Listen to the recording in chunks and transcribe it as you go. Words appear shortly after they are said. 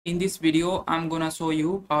In this video, I'm gonna show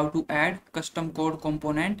you how to add custom code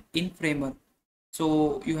component in Framer.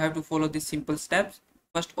 So you have to follow these simple steps.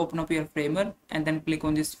 First, open up your Framer and then click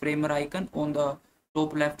on this Framer icon on the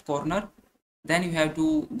top left corner. Then you have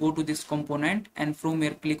to go to this component and from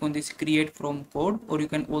here click on this create from code, or you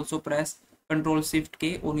can also press Ctrl Shift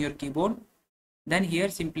K on your keyboard. Then here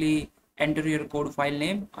simply enter your code file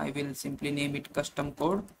name. I will simply name it custom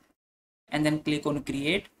code and then click on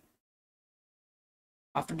create.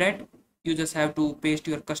 After that, you just have to paste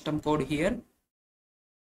your custom code here.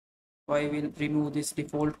 So I will remove this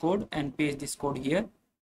default code and paste this code here.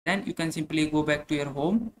 Then you can simply go back to your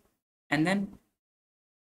home, and then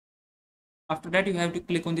after that you have to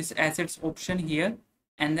click on this assets option here,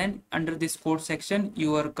 and then under this code section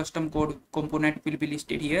your custom code component will be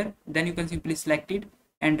listed here. Then you can simply select it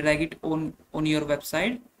and drag it on your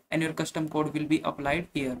website, and your custom code will be applied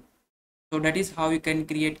here. So that is how you can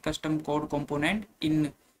create custom code component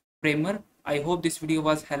in Framer. I hope this video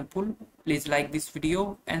was helpful. Please like this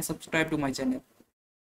video and subscribe to my channel.